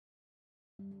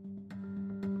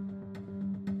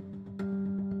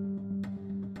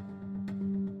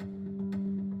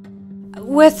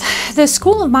With the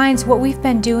School of Mines, what we've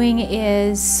been doing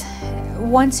is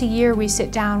once a year we sit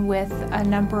down with a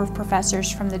number of professors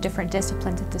from the different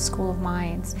disciplines at the School of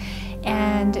Mines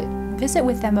and visit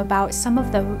with them about some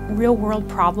of the real-world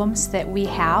problems that we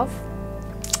have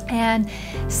and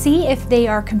see if they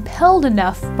are compelled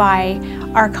enough by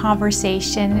our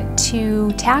conversation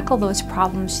to tackle those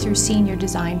problems through senior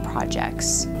design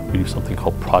projects. We do something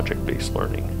called project-based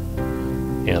learning,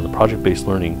 and the project-based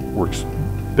learning works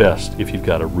best if you've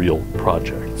got a real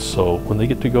project. So when they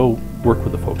get to go work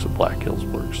with the folks at Black Hills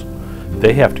Works,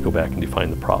 they have to go back and define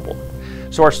the problem.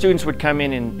 So our students would come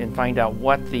in and find out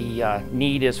what the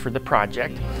need is for the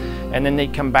project, and then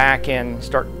they'd come back and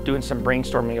start doing some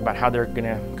brainstorming about how they're going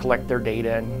to collect their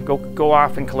data and go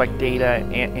off and collect data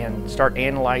and start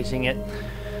analyzing it,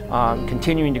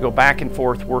 continuing to go back and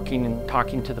forth working and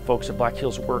talking to the folks at Black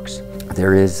Hills Works.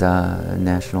 There is a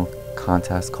national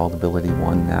contest called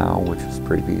AbilityOne now, which was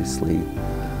previously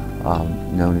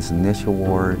known as the Niche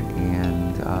Award,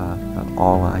 and an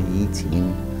all-IE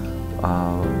team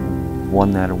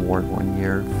won that award one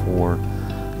year for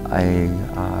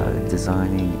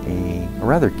designing a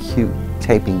rather cute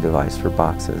taping device for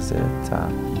boxes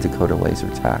at Dakota Laser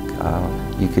Tech.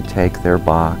 You could take their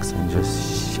box and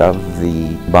just shove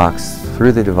the box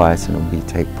through the device and it would be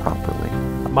taped properly.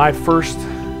 My first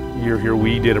year here,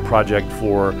 we did a project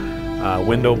for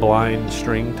window blind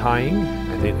string tying.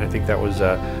 I think that was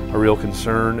a real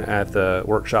concern at the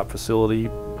workshop facility,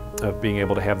 of being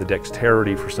able to have the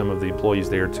dexterity for some of the employees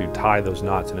there to tie those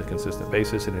knots in a consistent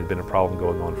basis, and it had been a problem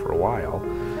going on for a while.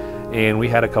 And we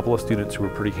had a couple of students who were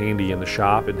pretty handy in the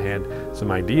shop and had some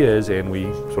ideas, and we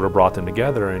sort of brought them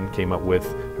together and came up with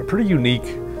a pretty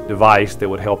unique device that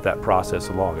would help that process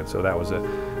along. And so that was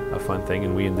a fun thing,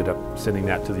 and we ended up sending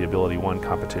that to the AbilityOne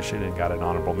competition and got an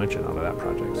honorable mention out of that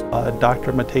project.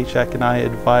 Dr. Matejczak and I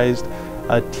advised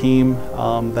a team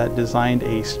that designed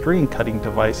a string cutting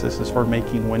device. This is for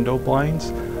making window blinds,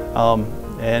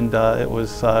 and it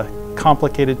was a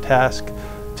complicated task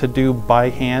to do by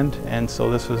hand, and so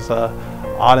this was an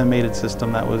automated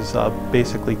system that was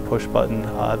basically push button.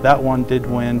 That one did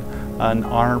win an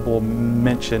honorable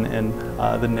mention in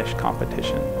the niche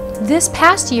competition. This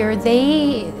past year,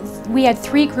 we had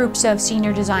 3 groups of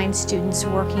senior design students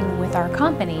working with our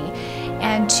company,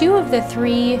 and 2 of the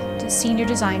 3 senior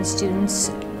design students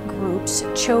groups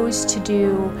chose to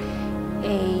do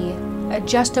an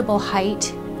adjustable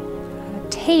height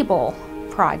table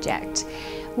project.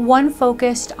 One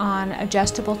focused on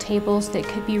adjustable tables that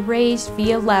could be raised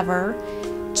via lever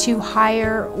to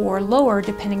higher or lower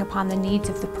depending upon the needs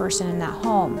of the person in that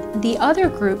home. The other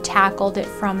group tackled it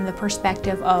from the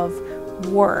perspective of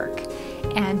work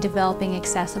and developing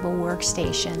accessible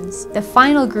workstations. The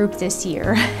final group this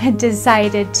year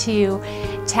decided to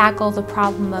tackle the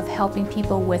problem of helping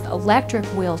people with electric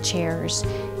wheelchairs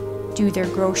do their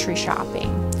grocery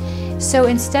shopping. So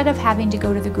instead of having to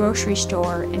go to the grocery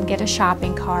store and get a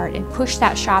shopping cart and push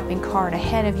that shopping cart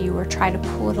ahead of you or try to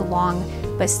pull it along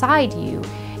beside you,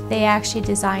 they actually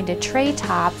designed a tray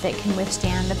top that can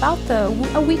withstand about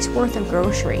a week's worth of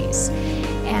groceries,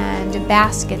 and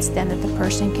baskets then that the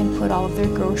person can put all of their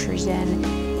groceries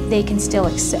in. They can still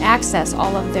access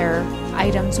all of their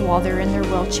items while they're in their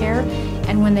wheelchair,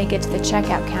 and when they get to the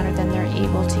checkout counter, then they're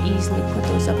able to easily put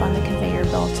those up on the conveyor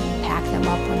belt and pack them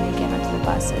up when they get onto the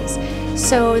buses.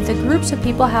 So the groups of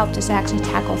people helped us actually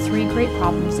tackle 3 great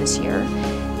problems this year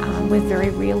with very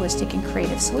realistic and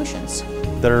creative solutions.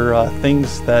 They're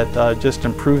things that just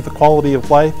improve the quality of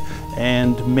life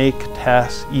and make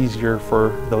tasks easier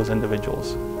for those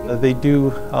individuals. They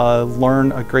do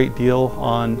learn a great deal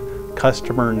on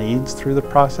customer needs through the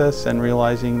process, and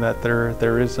realizing that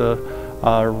there is a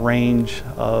range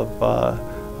of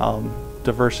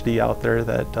diversity out there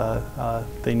that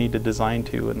they need to design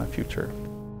to in the future.